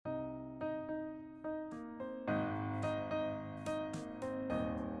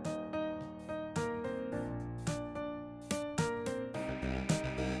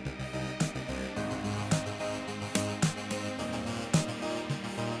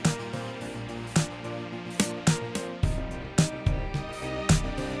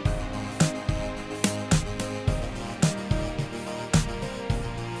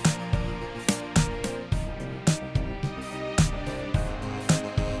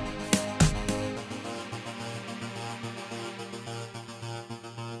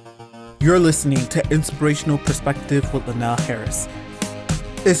You're listening to Inspirational Perspective with Linnell Harris.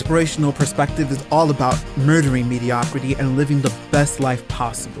 Inspirational Perspective is all about murdering mediocrity and living the best life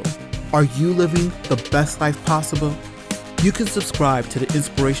possible. Are you living the best life possible? You can subscribe to the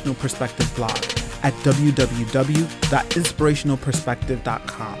Inspirational Perspective blog at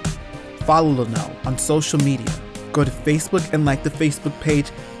www.inspirationalperspective.com. Follow Linnell on social media. Go to Facebook and like the Facebook page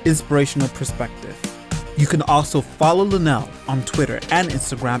Inspirational Perspective. You can also follow Linnell on Twitter and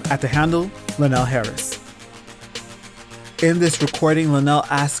Instagram at the handle Linnell Harris. In this recording, Linnell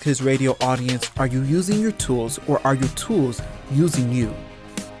asks his radio audience, are you using your tools or are your tools using you?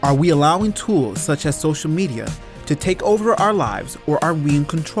 Are we allowing tools such as social media to take over our lives or are we in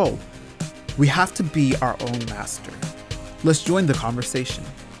control? We have to be our own master. Let's join the conversation.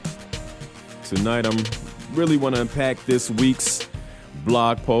 Tonight, I'm really want to unpack this week's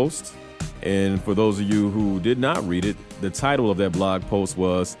blog post. And for those of you who did not read it, the title of that blog post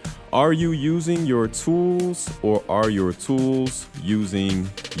was, Are you using your tools or are your tools using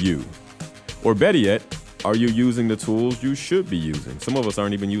you? Or better yet, are you using the tools you should be using? Some of us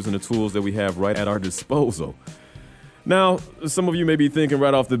aren't even using the tools that we have right at our disposal. Now, some of you may be thinking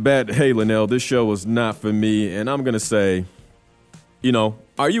right off the bat, hey, Linnell, this show was not for me. And I'm going to say,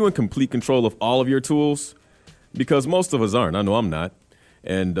 are you in complete control of all of your tools? Because most of us aren't. I know I'm not.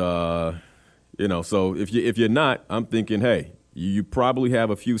 And, so if you're not, I'm thinking, hey, you probably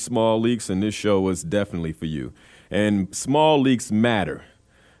have a few small leaks, and this show is definitely for you. And small leaks matter.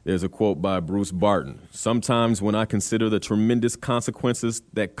 There's a quote by Bruce Barton. Sometimes when I consider the tremendous consequences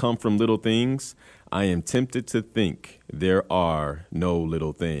that come from little things, I am tempted to think there are no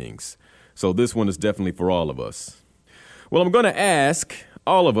little things. So this one is definitely for all of us. Well, I'm going to ask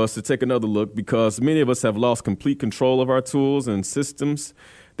all of us to take another look because many of us have lost complete control of our tools and systems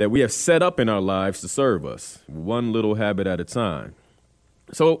that we have set up in our lives to serve us, one little habit at a time.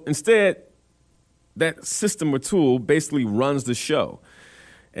 So instead, that system or tool basically runs the show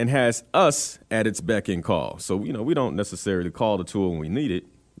and has us at its beck and call. So, we don't necessarily call the tool when we need it.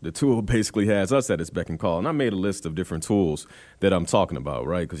 The tool basically has us at its beck and call. And I made a list of different tools that I'm talking about,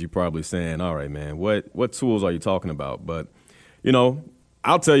 right? Because you're probably saying, all right, man, what tools are you talking about? But,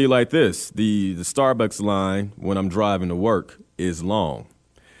 I'll tell you like this. The Starbucks line when I'm driving to work is long.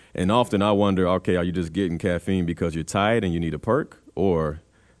 And often I wonder, okay, are you just getting caffeine because you're tired and you need a perk? Or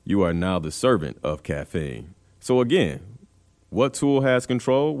you are now the servant of caffeine? So again, what tool has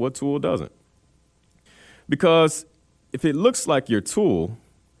control? What tool doesn't? Because if it looks like your tool,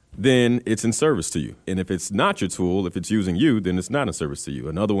 then it's in service to you. And if it's not your tool, if it's using you, then it's not in service to you.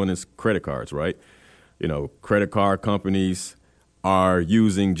 Another one is credit cards, right? Credit card companies are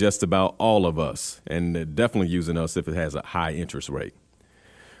using just about all of us, and they're definitely using us if it has a high interest rate.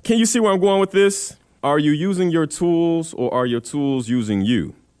 Can you see where I'm going with this? Are you using your tools or are your tools using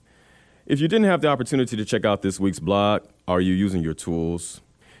you? If you didn't have the opportunity to check out this week's blog, Are You Using Your Tools?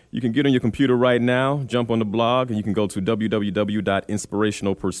 You can get on your computer right now, jump on the blog, and you can go to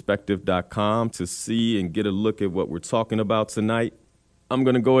www.inspirationalperspective.com to see and get a look at what we're talking about tonight. I'm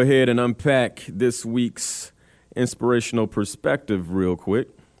going to go ahead and unpack this week's Inspirational Perspective real quick.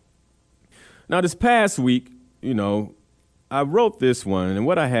 Now, this past week, I wrote this one, and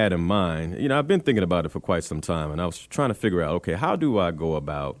what I had in mind, I've been thinking about it for quite some time, and I was trying to figure out, okay, how do I go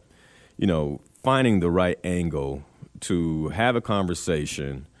about, finding the right angle to have a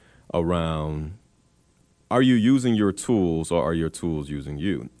conversation around, are you using your tools or are your tools using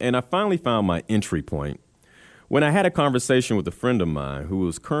you? And I finally found my entry point when I had a conversation with a friend of mine who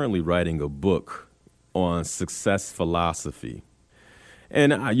was currently writing a book on success philosophy.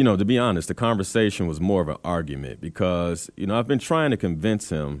 And, to be honest, the conversation was more of an argument because, I've been trying to convince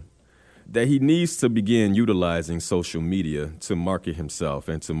him that he needs to begin utilizing social media to market himself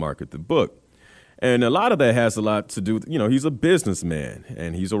and to market the book. And a lot of that has a lot to do with, he's a businessman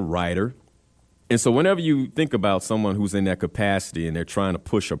and he's a writer. And so whenever you think about someone who's in that capacity and they're trying to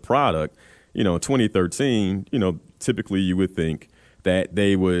push a product, in 2013, typically you would think that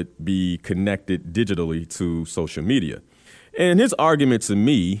they would be connected digitally to social media. And his argument to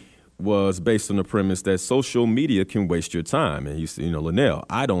me was based on the premise that social media can waste your time. And he said, Linnell,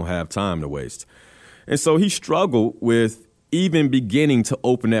 I don't have time to waste. And so he struggled with even beginning to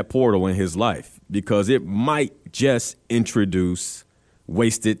open that portal in his life because it might just introduce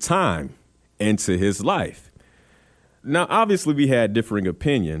wasted time into his life. Now, obviously, we had differing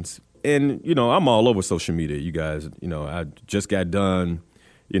opinions. And, I'm all over social media, you guys. I just got done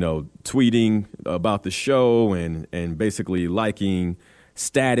tweeting about the show and basically liking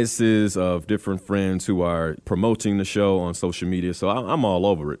statuses of different friends who are promoting the show on social media. So I'm all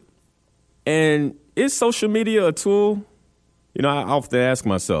over it. And is social media a tool I often ask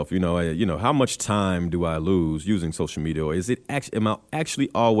myself, how much time do I lose using social media? Or am I actually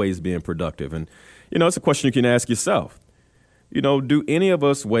always being productive? And, it's a question you can ask yourself. Do any of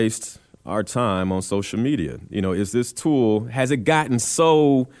us waste our time on social media? Is this tool, has it gotten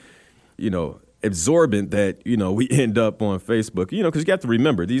so, absorbent that, we end up on Facebook? Because you have to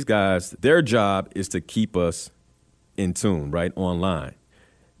remember, these guys, their job is to keep us in tune, right, online.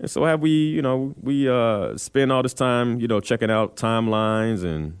 And so have we spend all this time, checking out timelines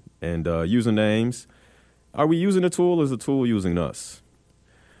and usernames. Are we using the tool or is the tool using us?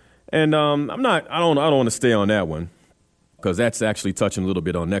 And I don't want to stay on that one because that's actually touching a little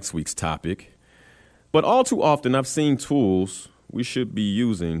bit on next week's topic. But all too often I've seen tools we should be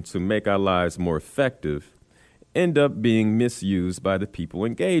using to make our lives more effective end up being misused by the people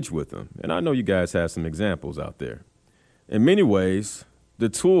engaged with them. And I know you guys have some examples out there. In many ways, the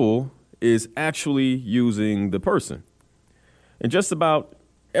tool is actually using the person. And just about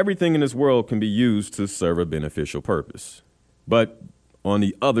everything in this world can be used to serve a beneficial purpose. But on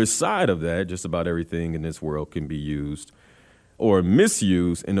the other side of that, just about everything in this world can be used or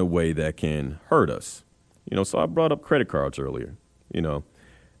misused in a way that can hurt us. So I brought up credit cards earlier,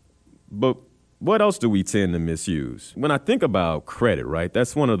 But what else do we tend to misuse? When I think about credit, right,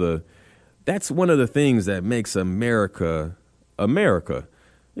 that's one of the things that makes America.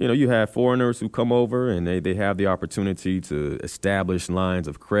 You have foreigners who come over and they have the opportunity to establish lines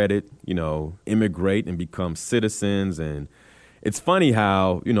of credit, immigrate and become citizens. And it's funny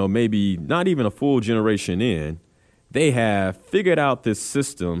how, maybe not even a full generation in, they have figured out this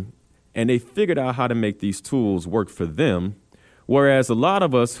system and they figured out how to make these tools work for them. Whereas a lot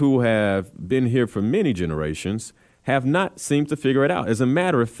of us who have been here for many generations have not seemed to figure it out. As a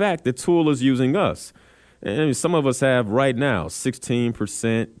matter of fact, the tool is using us. And some of us have right now 16%,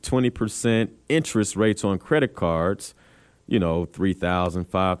 20% interest rates on credit cards, $3,000,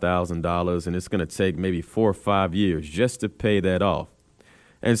 $5,000, and it's going to take maybe 4 or 5 years just to pay that off.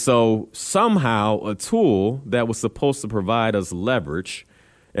 And so somehow a tool that was supposed to provide us leverage,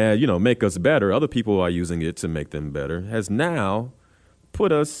 make us better, other people are using it to make them better, has now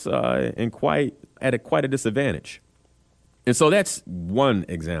put us at quite a disadvantage. And so that's one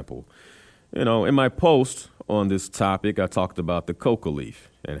example. In my post on this topic, I talked about the coca leaf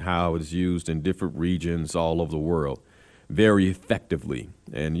and how it's used in different regions all over the world very effectively,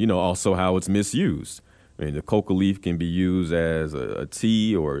 and, also how it's misused. The coca leaf can be used as a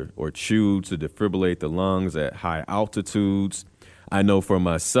tea or chewed to defibrillate the lungs at high altitudes. I know for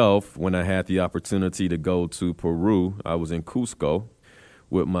myself, when I had the opportunity to go to Peru, I was in Cusco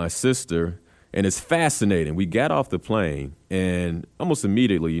with my sister. And it's fascinating. We got off the plane and almost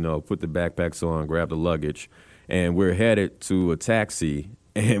immediately, put the backpacks on, grabbed the luggage, and we're headed to a taxi.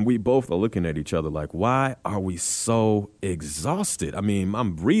 And we both are looking at each other like, why are we so exhausted? I mean,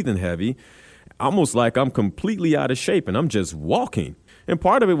 I'm breathing heavy, almost like I'm completely out of shape and I'm just walking. And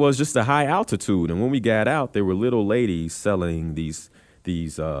part of it was just the high altitude. And when we got out, there were little ladies selling these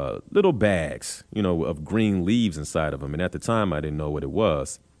little bags, of green leaves inside of them. And at the time, I didn't know what it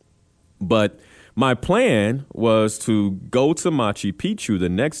was. But my plan was to go to Machu Picchu the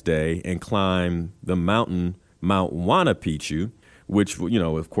next day and climb the mountain, Mount Huayna Picchu, which,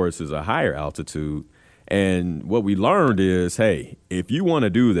 of course, is a higher altitude. And what we learned is, hey, if you want to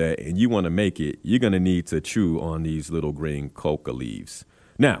do that and you want to make it, you're going to need to chew on these little green coca leaves.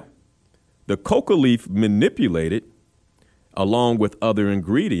 Now, the coca leaf manipulated, along with other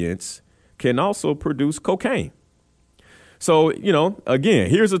ingredients, can also produce cocaine. So, again,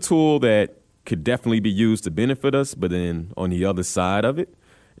 here's a tool that could definitely be used to benefit us, but then on the other side of it,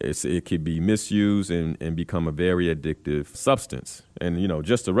 it could be misused and become a very addictive substance. And,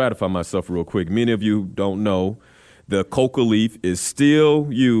 just to ratify myself real quick, many of you don't know the coca leaf is still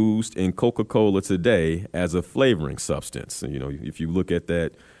used in Coca-Cola today as a flavoring substance. And, if you look at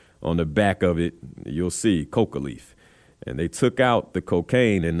that on the back of it, you'll see coca leaf. And they took out the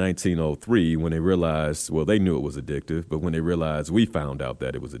cocaine in 1903 when they realized, well, they knew it was addictive, but when they realized we found out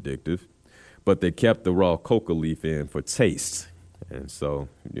that it was addictive. But they kept the raw coca leaf in for taste. And so,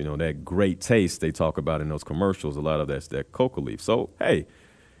 that great taste they talk about in those commercials, a lot of that's that coca leaf. So, hey,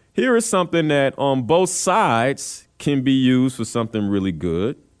 here is something that on both sides can be used for something really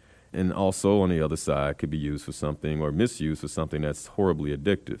good. And also on the other side could be used for something or misused for something that's horribly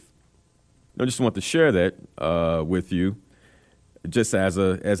addictive. I just want to share that with you just as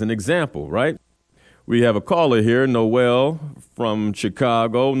an example, right? We have a caller here, Noel from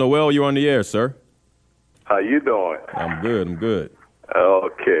Chicago. Noel, you're on the air, sir. How you doing? I'm good.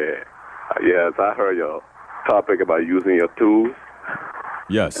 Okay. Yes, I heard your topic about using your tools.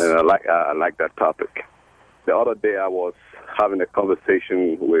 Yes. And I like that topic. The other day I was having a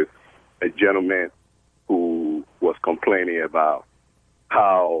conversation with a gentleman who was complaining about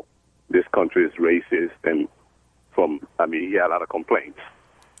how this country is racist, and he had a lot of complaints.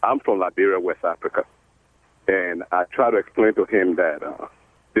 I'm from Liberia, West Africa, and I try to explain to him that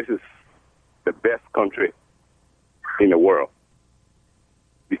this is the best country in the world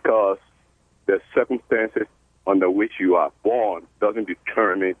because the circumstances under which you are born doesn't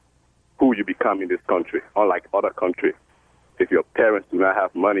determine who you become in this country. Unlike other countries, if your parents do not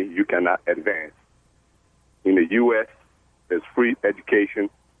have money, you cannot advance. In the U.S., there's free education.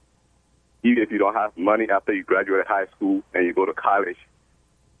 Even if you don't have money after you graduate high school and you go to college,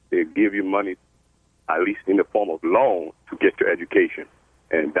 they give you money, at least in the form of loan, to get your education.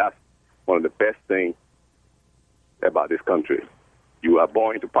 And that's one of the best things about this country. You are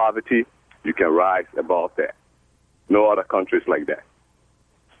born into poverty, you can rise above that. No other country is like that.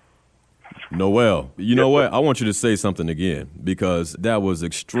 Noel, you know what? I want you to say something again because that was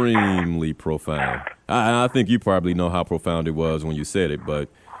extremely profound. I think you probably know how profound it was when you said it, but,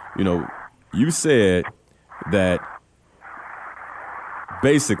 you said that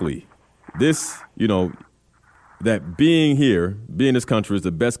basically this, that being in this country is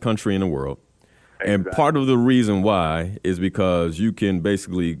the best country in the world. Exactly. And part of the reason why is because you can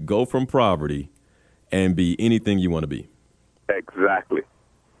basically go from poverty and be anything you want to be. Exactly.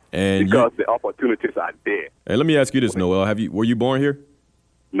 And because the opportunities are there. And let me ask you this, Noel. Were you born here?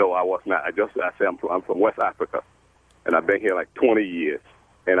 No, I was not. I say I'm from West Africa, and I've been here like 20 years.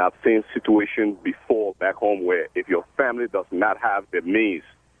 And I've seen situations before back home where if your family does not have the means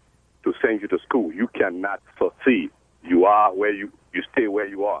to send you to school, you cannot succeed. You are where you stay where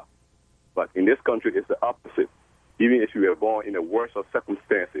you are. But in this country, it's the opposite. Even if you were born in the worst of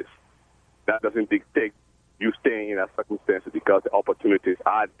circumstances, that doesn't dictate you staying in that circumstances because the opportunities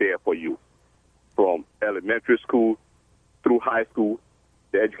are there for you. From elementary school through high school,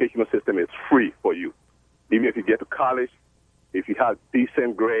 the educational system is free for you. Even if you get to college, if you have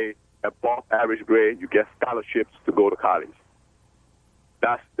decent grade, above average grade, you get scholarships to go to college.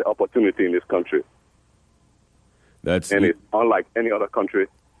 That's the opportunity in this country. It's unlike any other country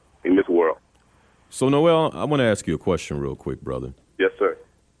in this world. So, Noel, I want to ask you a question real quick, brother. Yes, sir.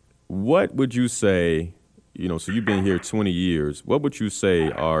 What would you say, so you've been here 20 years, what would you say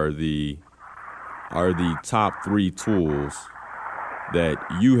are the top 3 tools that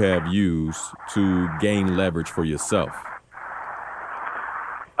you have used to gain leverage for yourself?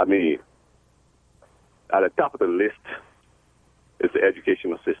 At the top of the list is the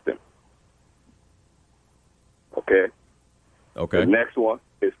educational system. Okay? Okay. The next one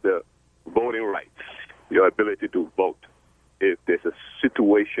is the voting rights, your ability to vote. If there's a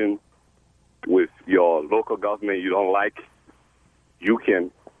situation with your local government you don't like, you can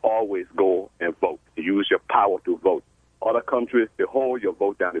always go and vote. Use your power to vote. Other countries, they hold your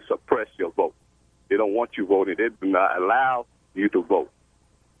vote down. They suppress your vote. They don't want you voting. They do not allow you to vote.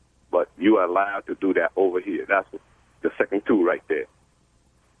 But you are allowed to do that over here. That's the second tool right there.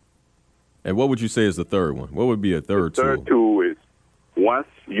 And what would you say is the third one? What would be a third tool? The third tool is once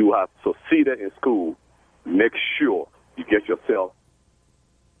you have succeeded in school, make sure you get yourself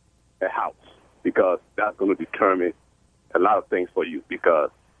a house because that's going to determine a lot of things for you because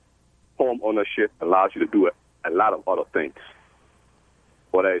home ownership allows you to do a lot of other things,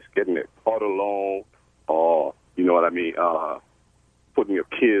 whether it's getting an auto loan or, putting your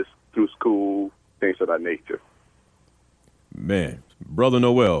kids through school, things of that nature. Man, Brother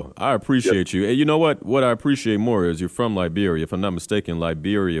Noel, I appreciate you. And you know what? What I appreciate more is you're from Liberia. If I'm not mistaken,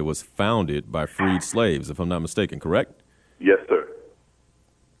 Liberia was founded by freed slaves, if I'm not mistaken, correct? Yes, sir.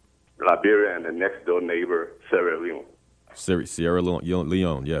 Liberia and the next door neighbor, Sierra Leone. Sierra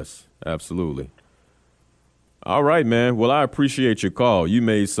Leone, yes, absolutely. All right, man. Well, I appreciate your call. You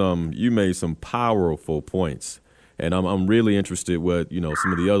made some powerful points. And I'm really interested what,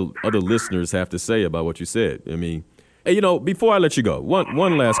 some of the other listeners have to say about what you said. Hey, before I let you go,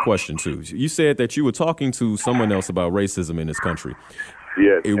 one last question, too. You said that you were talking to someone else about racism in this country.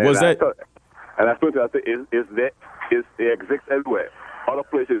 Yes. It exists everywhere. Other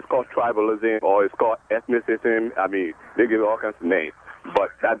places it's called tribalism or it's called ethnicism. They give it all kinds of names.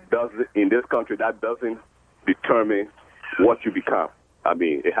 But in this country, that doesn't determine what you become.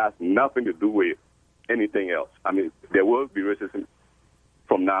 It has nothing to do with anything else. There will be racism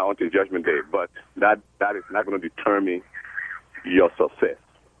from now on to Judgment Day, but that is not going to determine your success.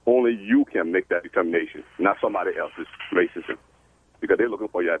 Only you can make that determination, not somebody else's racism, because they're looking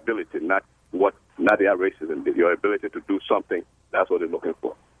for your ability, not their racism. Your ability to do something. That's what they're looking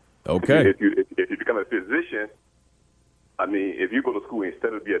for. Okay. If you become a physician, if you go to school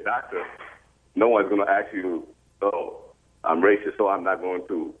instead of be a doctor, no one's going to ask you, I'm racist, so I'm not going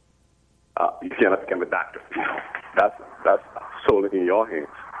to. You cannot become a doctor. That's solely in your hands.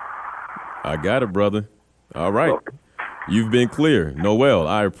 I got it, brother. All right. Okay. You've been clear. Noel,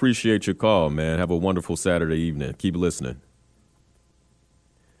 I appreciate your call, man. Have a wonderful Saturday evening. Keep listening.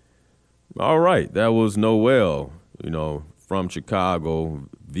 All right. That was Noel, from Chicago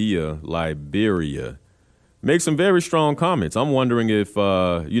via Liberia. Make some very strong comments. I'm wondering if,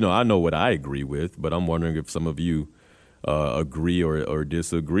 I know what I agree with, but I'm wondering if some of you agree or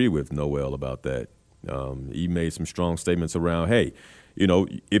disagree with Noel about that. He made some strong statements around, hey,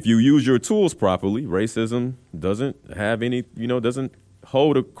 if you use your tools properly, racism doesn't have any, doesn't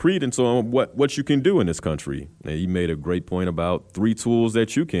hold a credence on what you can do in this country. And he made a great point about 3 tools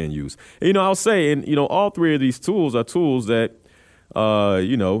that you can use. And, I'll say, and, all 3 of these tools are tools that,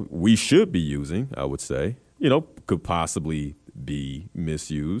 we should be using, I would say, could possibly be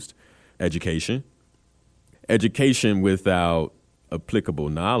misused. Education without applicable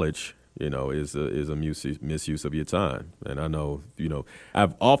knowledge, is a misuse of your time. And I know,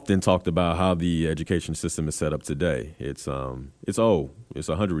 I've often talked about how the education system is set up today. It's old. It's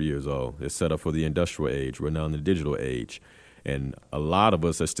 100 years old. It's set up for the industrial age. We're now in the digital age. And a lot of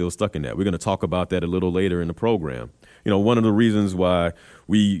us are still stuck in that. We're going to talk about that a little later in the program. One of the reasons why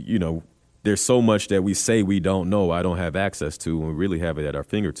we, there's so much that we say we don't know, I don't have access to, and we really have it at our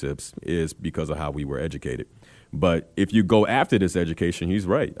fingertips, is because of how we were educated. But if you go after this education, he's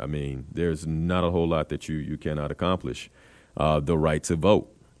right. I mean, there's not a whole lot that you cannot accomplish. The right to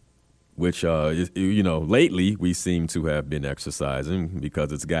vote, which, lately we seem to have been exercising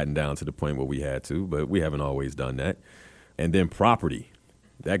because it's gotten down to the point where we had to, but we haven't always done that. And then property.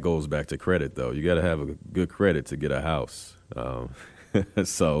 That goes back to credit, though. You got to have a good credit to get a house.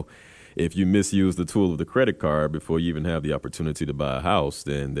 So if you misuse the tool of the credit card before you even have the opportunity to buy a house,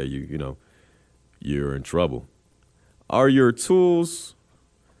 then there you're in trouble. Are your tools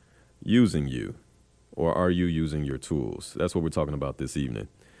using you, or are you using your tools? That's what we're talking about this evening.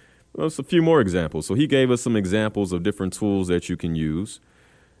 Well, it's a few more examples. So he gave us some examples of different tools that you can use.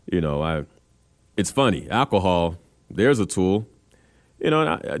 It's funny. Alcohol, there's a tool.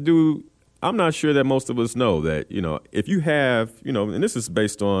 I'm not sure that most of us know that, if you have, and this is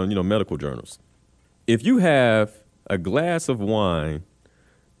based on, medical journals. If you have a glass of wine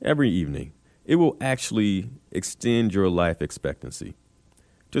every evening, it will actually extend your life expectancy.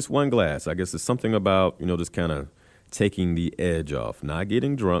 Just one glass. I guess it's something about, just kind of taking the edge off, not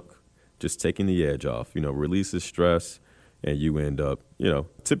getting drunk, just taking the edge off, releases stress, and you end up,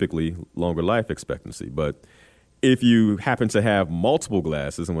 typically longer life expectancy. But if you happen to have multiple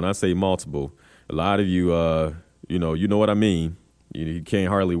glasses, and when I say multiple, a lot of you, you know what I mean. You can't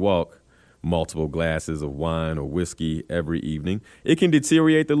hardly walk. Multiple glasses of wine or whiskey every evening, it can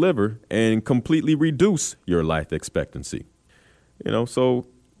deteriorate the liver and completely reduce your life expectancy. So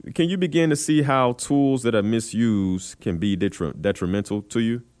can you begin to see how tools that are misused can be detrimental to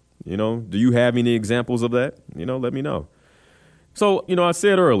you? Do you have any examples of that? Let me know. So, I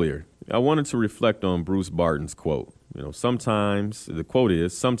said earlier, I wanted to reflect on Bruce Barton's quote. Sometimes, the quote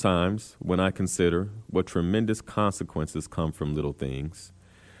is, sometimes when I consider what tremendous consequences come from little things,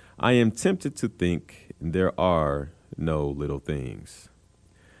 I am tempted to think there are no little things.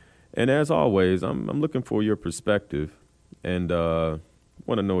 And as always, I'm looking for your perspective and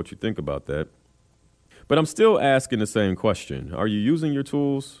want to know what you think about that. But I'm still asking the same question. Are you using your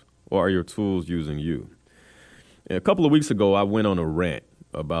tools, or are your tools using you? And a couple of weeks ago, I went on a rant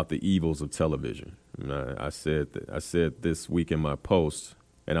about the evils of television. And I said this week in my post,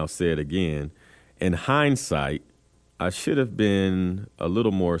 and I'll say it again. In hindsight, I should have been a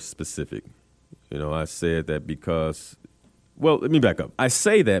little more specific. I said that because, let me back up. I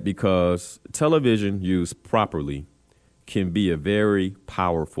say that because television used properly can be a very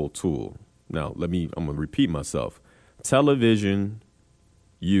powerful tool. Now, I'm going to repeat myself. Television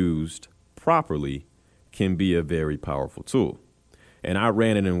used properly can be a very powerful tool. And I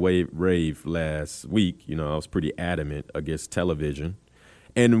ran it in rave last week. I was pretty adamant against television.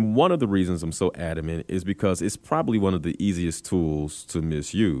 And one of the reasons I'm so adamant is because it's probably one of the easiest tools to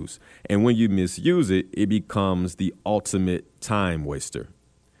misuse. And when you misuse it, it becomes the ultimate time waster.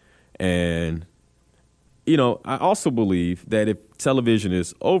 And, I also believe that if television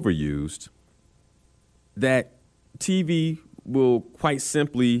is overused, that TV will quite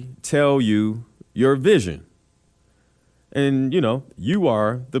simply tell you your vision. And, you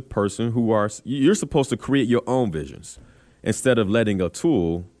are the person you're supposed to create your own visions, instead of letting a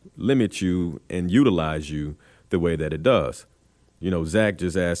tool limit you and utilize you the way that it does. Zach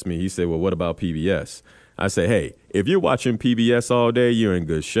just asked me, he said, well, what about PBS? I say, hey, if you're watching PBS all day, you're in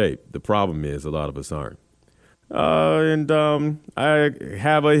good shape. The problem is a lot of us aren't. And I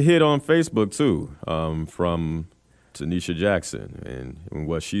have a hit on Facebook, too, from Tanisha Jackson. And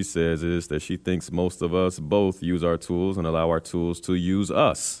what she says is that she thinks most of us both use our tools and allow our tools to use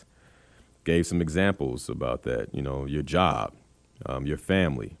us. Gave some examples about that, your job, your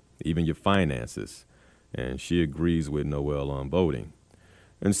family, even your finances. And she agrees with Noel on voting.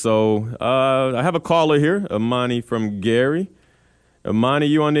 And so I have a caller here, Amani from Gary. Amani,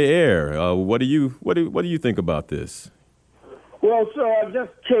 you on the air. What do you think about this? Well, sir, I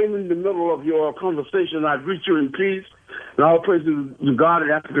just came in the middle of your conversation. I greet you in peace, and all praise to the God of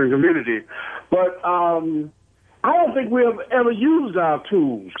the African community. But I don't think we have ever used our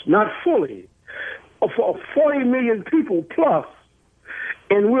tools, not fully. For 40 million people plus,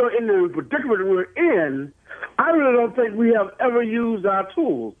 and we're in the predicament we're in, I really don't think we have ever used our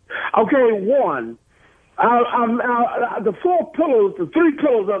tools. Okay, one. The four pillars, the three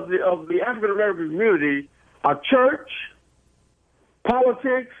pillars of the African American community are church,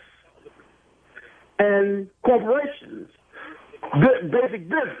 politics, and corporations, basic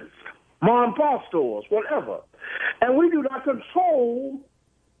business, mom and pop stores, whatever. And we do not control.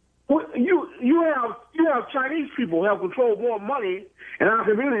 You have Chinese people who have controlled more money in our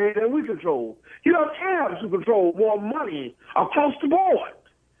community than we control. You have Arabs who control more money across the board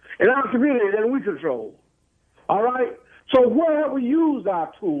in our community than we control. All right? So where have we used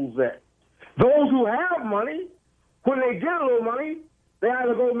our tools at? Those who have money, when they get a little money, they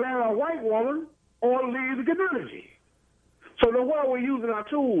either go marry a white woman or leave the community. So then where are we using our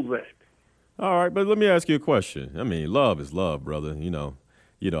tools at? All right, but let me ask you a question. I mean, love is love, brother.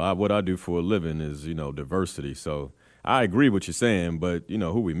 What I do for a living is, diversity. So I agree with you saying, but,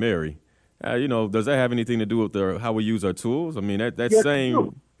 who we marry, does that have anything to do with how we use our tools? I mean, that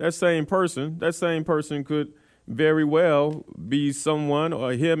same person could very well be someone,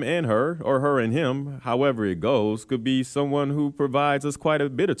 or him and her, or her and him, however it goes, could be someone who provides us quite a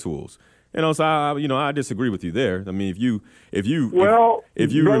bit of tools. So I disagree with you there. I mean, if you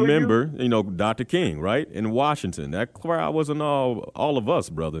remember, Dr. King, right, in Washington, that crowd wasn't all of us,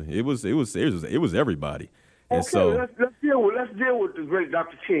 brother. It was everybody. And okay, so let's deal with the great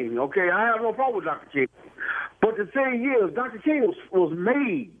Dr. King. Okay, I have no problem with Dr. King, but the thing is, Dr. King was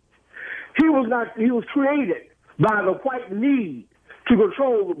made. He was created by the white need to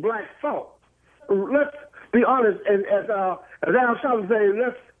control the black thought. Let's be honest, and as Al Sharpton said,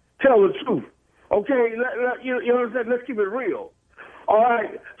 let's tell the truth. Okay, you understand? Let's keep it real. All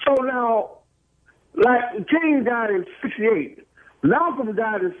right. So now, like King died in '68, Malcolm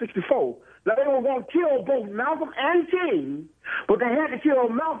died in '64. Now they were going to kill both Malcolm and King, but they had to kill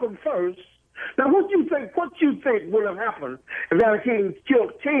Malcolm first. Now, what you think would have happened if Dr. King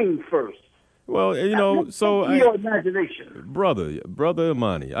killed King first? Well, your imagination. Brother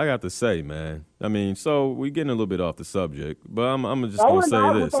Amani, I got to say, man. I mean, so we're getting a little bit off the subject, but I'm just going to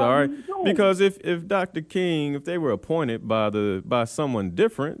say this, all right? Because if Dr. King, if they were appointed by someone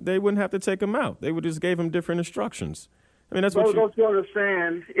different, they wouldn't have to take him out. They would just gave him different instructions. I mean, that's what don't you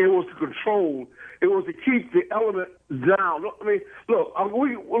understand? It was to control. It was to keep the element down. I mean,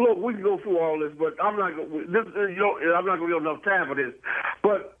 we can go through all this, but I'm not going to give enough time for this.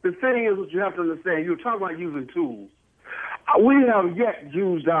 But the thing is, what you have to understand, you're talking about using tools. We have yet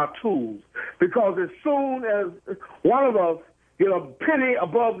used our tools because as soon as one of us get a penny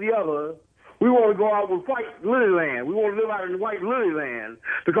above the other, we want to go out with white lily land. We want to live out in white lily land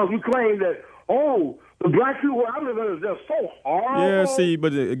because we claim that, the black people I live in is just so horrible. Yeah, see,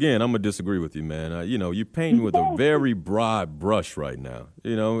 but again, I'm going to disagree with you, man. You're painting with a very broad brush right now.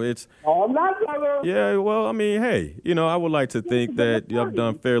 It's... Oh, I'm not, brother. Yeah, well, I mean, hey, I would like to think that I've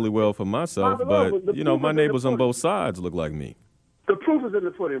done fairly well for myself, but, my neighbors on both sides look like me. The proof is in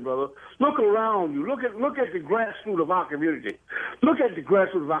the pudding, brother. Look around you. Look at the grassroots of our community. Look at the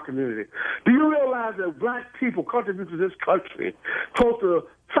grassroots of our community. Do you realize that black people contribute to this country close to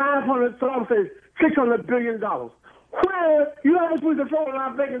 $600 billion? Where you know how much we control in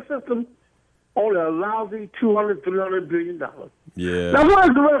our banking system? Only a lousy $200-300 billion. Yeah. Now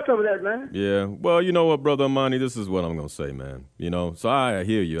where's the rest of that, man? Yeah. Well, you know what, Brother Amani, this is what I'm gonna say, man. So I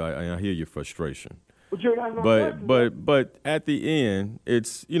hear you. I hear your frustration. But at the end,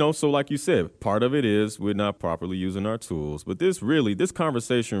 it's, so like you said, part of it is we're not properly using our tools. But this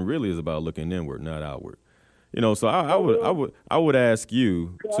conversation really is about looking inward, not outward. So I would ask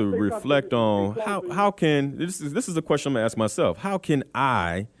you to reflect on how can this is a question I'm gonna ask myself. How can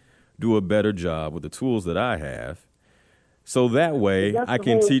I do a better job with the tools that I have, so that way I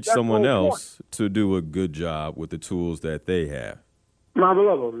can teach someone else to do a good job with the tools that they have? My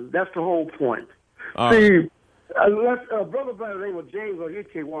beloved, that's the whole point. See, A brother by the name of James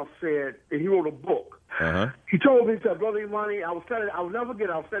Oyeche once said, and he wrote a book. He told me, he said, Brother Imani, I was standing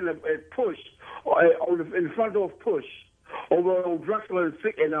at Push, in the front door of Push, over on Drexel and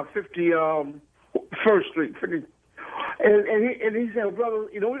 51st Street. And he said, brother,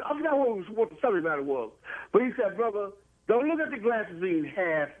 I forgot what the subject matter was, but he said, brother, don't look at the glasses being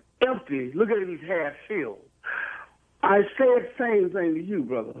half empty. Look at it being half filled. I said the same thing to you,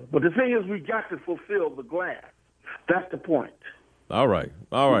 brother. But the thing is, we got to fulfill the glass. That's the point. All right.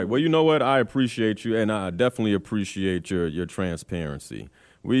 Well, you know what? I appreciate you, and I definitely appreciate your transparency.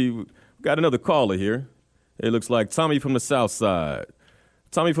 We got another caller here. It looks like Tommy from the South Side.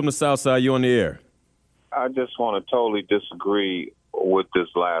 Tommy from the South Side, you on the air. I just want to totally disagree with this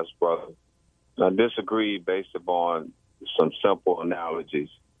last brother. I disagree based upon some simple analogies.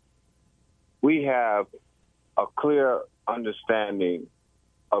 We have a clear understanding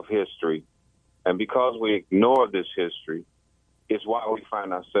of history, and because we ignore this history, it's why we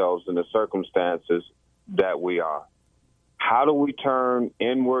find ourselves in the circumstances that we are. How do we turn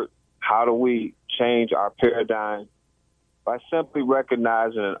inward? How do we change our paradigm? By simply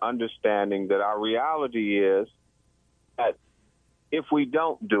recognizing and understanding that our reality is that if we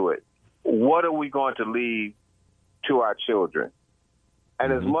don't do it, what are we going to leave to our children?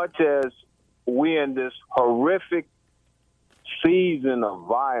 And as much as we in this horrific season of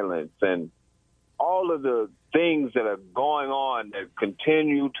violence and all of the things that are going on that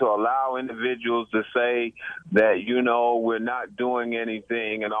continue to allow individuals to say that, we're not doing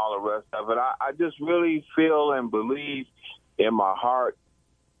anything and all the rest of it, I just really feel and believe in my heart,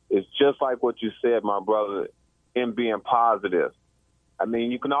 it's just like what you said, my brother, in being positive. I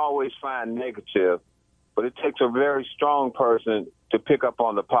mean, you can always find negative, but it takes a very strong person to pick up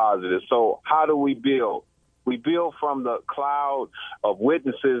on the positive. So how do we build? We build from the cloud of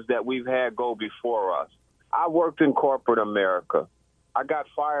witnesses that we've had go before us. I worked in corporate America. I got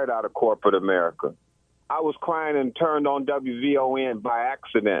fired out of corporate America. I was crying and turned on WVON by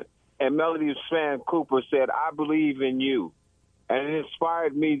accident. And Melody Svan Cooper said, I believe in you. And it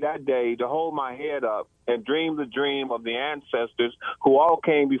inspired me that day to hold my head up and dream the dream of the ancestors who all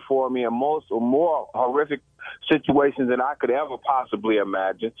came before me in more horrific situations than I could ever possibly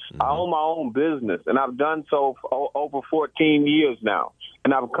imagine. I own my own business, and I've done so for over 14 years now.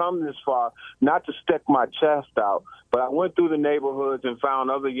 And I've come this far not to stick my chest out, but I went through the neighborhoods and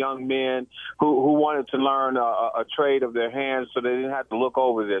found other young men who wanted to learn a trade of their hands so they didn't have to look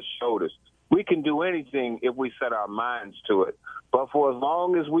over their shoulders. We can do anything if we set our minds to it. But for as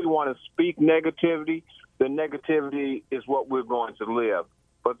long as we want to speak negativity, the negativity is what we're going to live.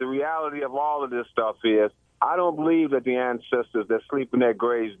 But the reality of all of this stuff is I don't believe that the ancestors that sleep in their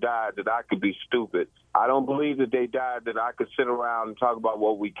graves died that I could be stupid. I don't believe that they died that I could sit around and talk about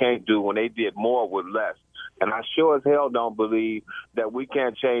what we can't do when they did more with less. And I sure as hell don't believe that we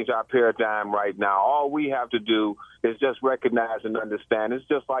can't change our paradigm right now. All we have to do is just recognize and understand. It's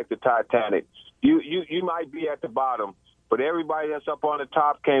just like the Titanic. You might be at the bottom, but everybody that's up on the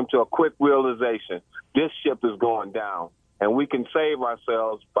top came to a quick realization. This ship is going down. And we can save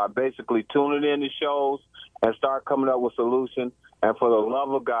ourselves by basically tuning in to shows and start coming up with solutions. And for the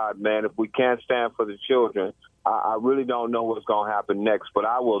love of God, man, if we can't stand for the children, I really don't know what's going to happen next. But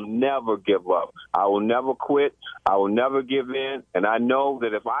I will never give up. I will never quit. I will never give in. And I know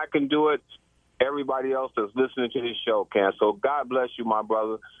that if I can do it, everybody else that's listening to this show can. So God bless you, my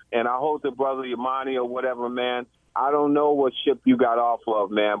brother. And I hope that Brother Imani or whatever, man, I don't know what ship you got off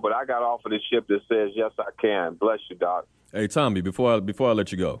of, man, but I got off of the ship that says, yes, I can. Bless you, Doc. Hey, Tommy, before I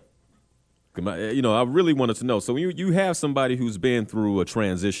let you go, I really wanted to know. So when you have somebody who's been through a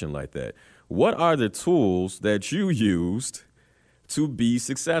transition like that, what are the tools that you used to be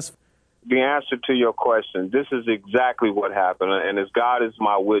successful? The answer to your question, this is exactly what happened. And as God is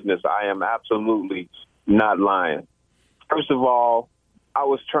my witness, I am absolutely not lying. First of all, I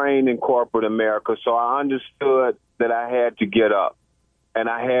was trained in corporate America, so I understood that I had to get up. And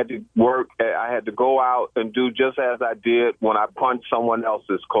I had to work, I had to go out and do just as I did when I punched someone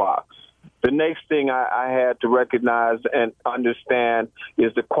else's clock. The next thing I had to recognize and understand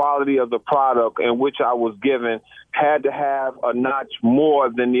is the quality of the product in which I was given had to have a notch more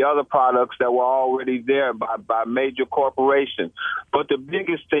than the other products that were already there by major corporations. But the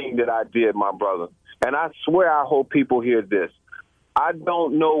biggest thing that I did, my brother, and I swear I hope people hear this, I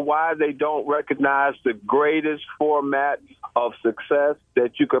don't know why they don't recognize the greatest format of success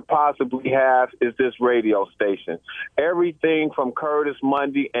that you could possibly have is this radio station. Everything from Curtis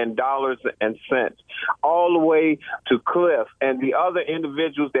Mundy and Dollars and Cents all the way to Cliff and the other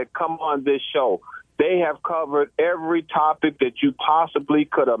individuals that come on this show. They have covered every topic that you possibly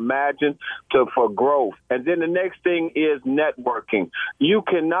could imagine for growth. And then the next thing is networking. You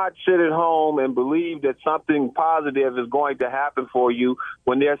cannot sit at home and believe that something positive is going to happen for you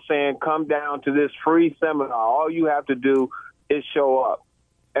when they're saying, come down to this free seminar. All you have to do is show up.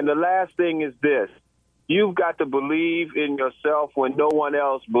 And the last thing is this. You've got to believe in yourself when no one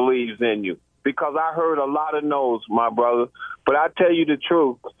else believes in you. Because I heard a lot of no's, my brother. But I tell you the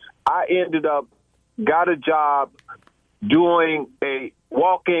truth, I got a job doing a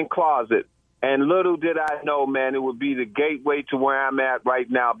walk-in closet. And little did I know, man, it would be the gateway to where I'm at right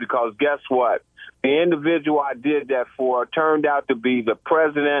now. Because guess what? The individual I did that for turned out to be the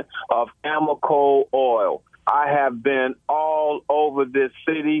president of Amoco Oil. I have been all over this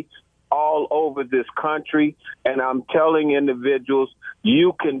city, all over this country, and I'm telling individuals,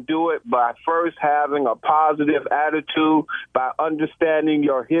 you can do it by first having a positive attitude, by understanding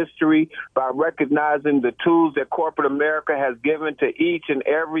your history, by recognizing the tools that corporate America has given to each and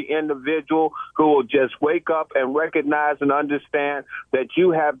every individual who will just wake up and recognize and understand that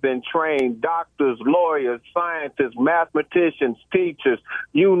you have been trained, doctors, lawyers, scientists, mathematicians, teachers,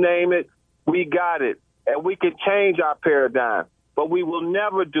 you name it, we got it. And we can change our paradigm, but we will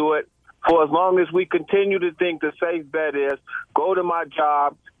never do it for as long as we continue to think the safe bet is go to my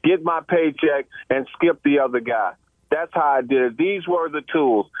job, get my paycheck, and skip the other guy. That's how I did it. These were the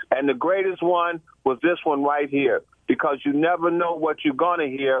tools. And the greatest one was this one right here, because you never know what you're going to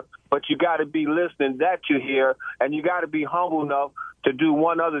hear, but you got to be listening that you hear, and you got to be humble enough to do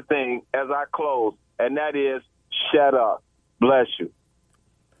one other thing as I close, and that is shut up. Bless you.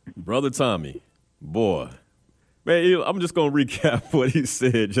 Brother Tommy, boy. Man, I'm just going to recap what he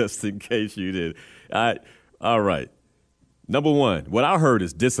said just in case you did. All right. Number one, what I heard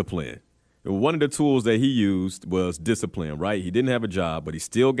is discipline. One of the tools that he used was discipline, right? He didn't have a job, but he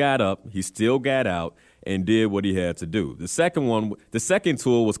still got up, he still got out, and did what he had to do. The second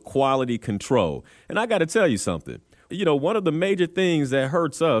tool was quality control. And I got to tell you something. You know, one of the major things that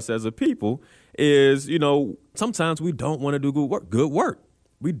hurts us as a people is, you know, sometimes we don't want to do good work.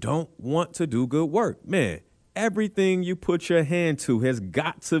 We don't want to do good work. Man, everything you put your hand to has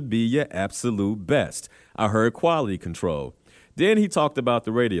got to be your absolute best. I heard quality control. Then he talked about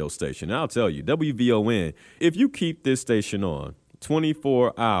the radio station. I'll tell you, WVON, if you keep this station on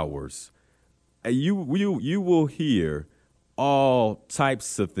 24 hours, you will hear all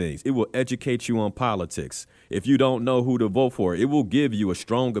types of things. It will educate you on politics. If you don't know who to vote for, it will give you a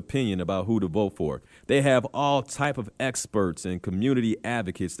strong opinion about who to vote for. They have all type of experts and community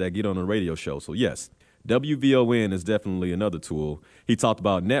advocates that get on the radio show. So, yes, WVON is definitely another tool. He talked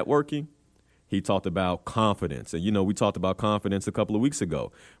about networking. He talked about confidence. And, you know, we talked about confidence a couple of weeks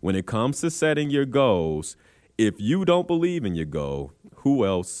ago. When it comes to setting your goals, if you don't believe in your goal, who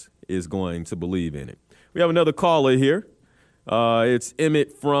else is going to believe in it? We have another caller here. It's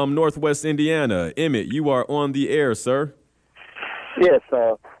Emmett from Northwest Indiana. Emmett, you are on the air, sir. Yes.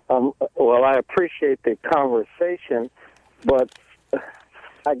 Well, I appreciate the conversation, but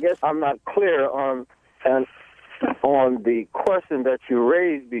I guess I'm not clear on the question that you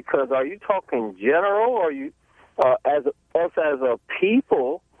raised, because are you talking general, or are you as a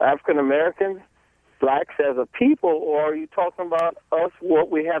people, African Americans, blacks as a people, or are you talking about us, what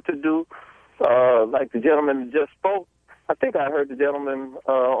we have to do, like the gentleman just spoke? I think I heard the gentleman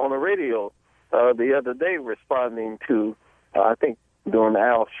on the radio the other day responding to, I think during the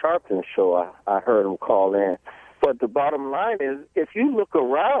Al Sharpton show, I heard him call in. But the bottom line is, if you look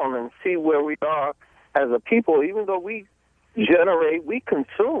around and see where we are as a people, even though we generate, we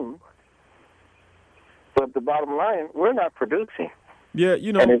consume, but the bottom line, we're not producing. Yeah,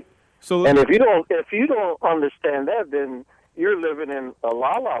 you know. And if you don't understand that, then you're living in a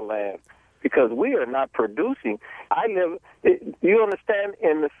la-la land, because we are not producing. You understand,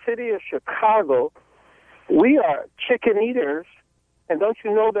 in the city of Chicago, we are chicken eaters, and don't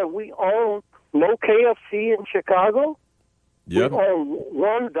you know that we own no KFC in Chicago? Yep. We own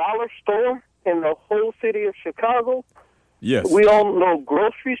 $1 store in the whole city of Chicago. Yes. We own no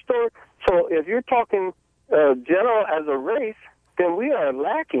grocery store. So if you're talking general as a race, then we are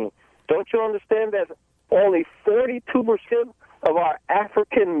lacking. Don't you understand that only 42% of our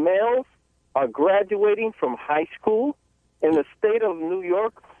African males are graduating from high school? In the state of New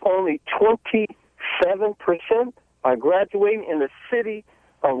York, only 27% are graduating. In the city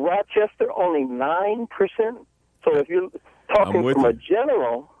of Rochester, only 9%. So if you're talking from a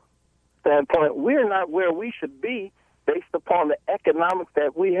general standpoint, we're not where we should be based upon the economics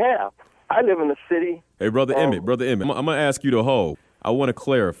that we have. I live in the city. Hey, Brother Emmett, I'm going to ask you to hold. I want to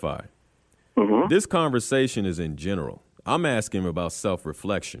clarify. Mm-hmm. This conversation is in general. I'm asking about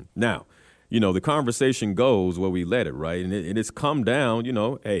self-reflection. Now, the conversation goes where we let it, right? And it's come down,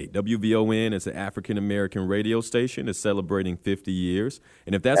 hey, WVON is an African-American radio station. It's celebrating 50 years.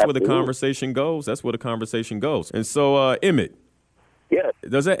 And if that's where the conversation goes, that's where the conversation goes. And so, Emmett. Yes.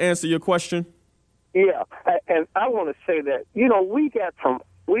 Does that answer your question? Yeah. And I want to say that,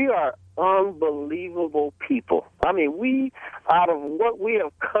 we are unbelievable people. I mean, out of what we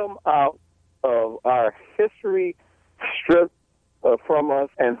have come out of our history stripped from us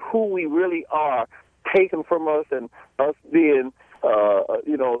and who we really are taken from us, and us being,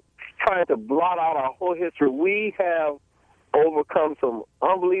 trying to blot out our whole history, we have overcome some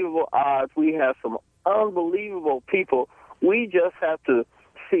unbelievable odds. We have some unbelievable people. We just have to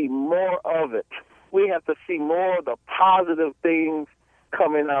see more of it. We have to see more of the positive things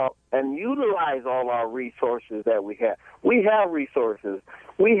coming out and utilize all our resources that we have. We have resources.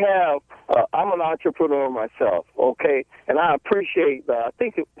 We have, I'm an entrepreneur myself, okay? And I appreciate, I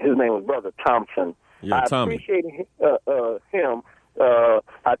think his name was Brother Thompson. Yeah, Tommy. I appreciate him.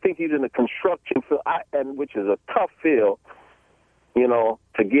 I think he's in the construction field, which is a tough field,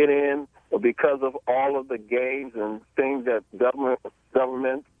 to get in because of all of the games and things that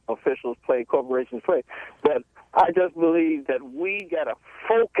government officials play, corporations play. But I just believe that we got to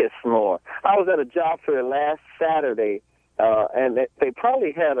focus more. I was at a job fair last Saturday, and they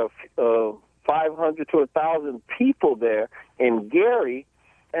probably had 500 to 1,000 people there in Gary,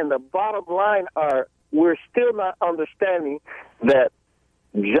 and the bottom line we're still not understanding that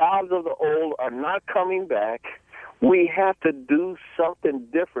jobs of the old are not coming back. We have to do something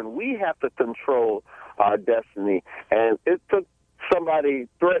different. We have to control our destiny. And it took somebody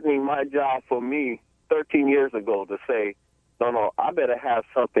threatening my job for me 13 years ago to say, no, I better have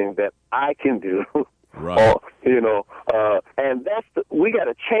something that I can do. Right. And we got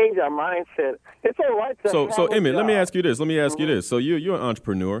to change our mindset. It's all right to So Emmett, let me ask you this. So you're an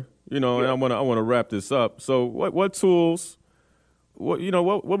entrepreneur, and I want to wrap this up. So what tools,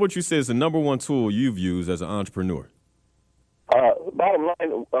 what would you say is the number one tool you've used as an entrepreneur? Bottom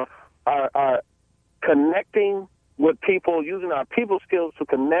line, are connecting with people, using our people skills to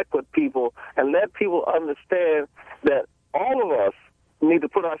connect with people and let people understand that all of us need to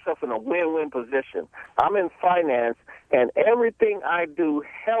put ourselves in a win-win position. I'm in finance, and everything I do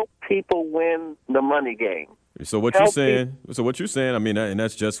help people win the money game. So what you're saying? I mean, and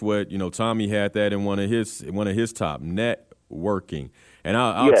that's just what Tommy had that in one of his top, networking. And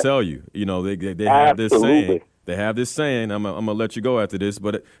I'll tell you, they have this saying. They have this saying. I'm gonna let you go after this,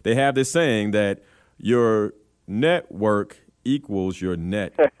 but they have this saying that your network equals your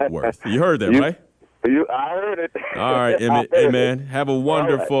net worth. You heard that, right? I heard it. All right, Emmett. Hey, man, have a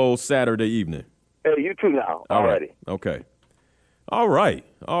wonderful Saturday evening. Hey, you too now. All right. Okay. All right.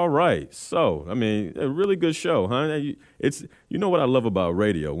 So, I mean, a really good show, huh? It's what I love about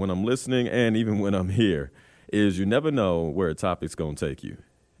radio when I'm listening and even when I'm here is you never know where a topic's going to take you.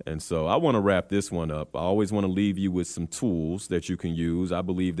 And so I want to wrap this one up. I always want to leave you with some tools that you can use. I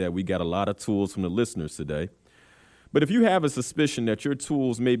believe that we got a lot of tools from the listeners today. But if you have a suspicion that your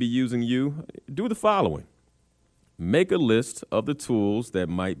tools may be using you, do the following. Make a list of the tools that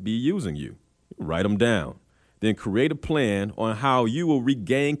might be using you. Write them down. Then create a plan on how you will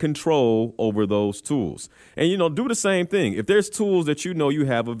regain control over those tools. And, do the same thing. If there's tools that you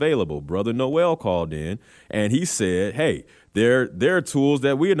have available, Brother Noel called in and he said, hey, there are tools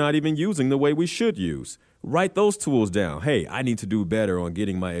that we are not even using the way we should use. Write those tools down. Hey, I need to do better on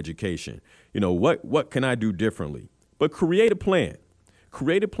getting my education. What can I do differently? But create a plan.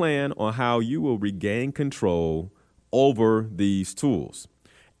 Create a plan on how you will regain control over these tools.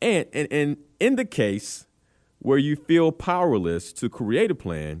 And in the case where you feel powerless to create a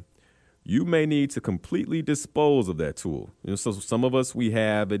plan, you may need to completely dispose of that tool. So some of us, we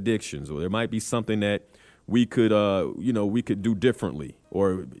have addictions, or there might be something that we could do differently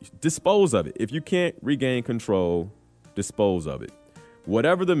or dispose of it. If you can't regain control, dispose of it.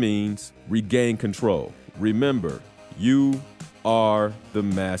 Whatever the means, regain control. Remember, you are the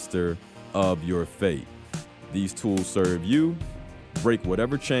master of your fate. These tools serve you. Break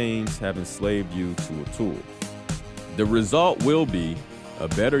whatever chains have enslaved you to a tool. The result will be a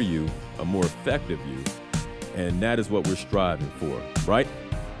better you, a more effective you, and that is what we're striving for, right?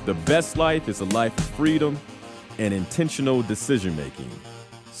 The best life is a life of freedom and intentional decision-making.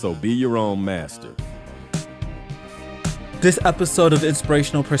 So be your own master. This episode of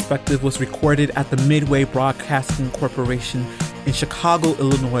Inspirational Perspective was recorded at the Midway Broadcasting Corporation in Chicago,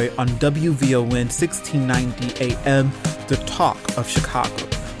 Illinois on WVON 1690 AM, The Talk of Chicago.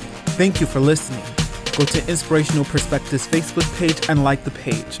 Thank you for listening. Go to Inspirational Perspective's Facebook page and like the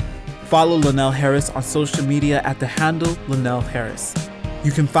page. Follow Linnell Harris on social media at the handle Linnell Harris.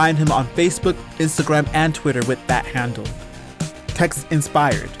 You can find him on Facebook, Instagram, and Twitter with that handle. Text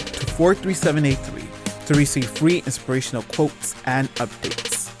INSPIRED to 43783 to receive free inspirational quotes and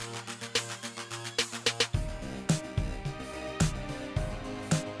updates.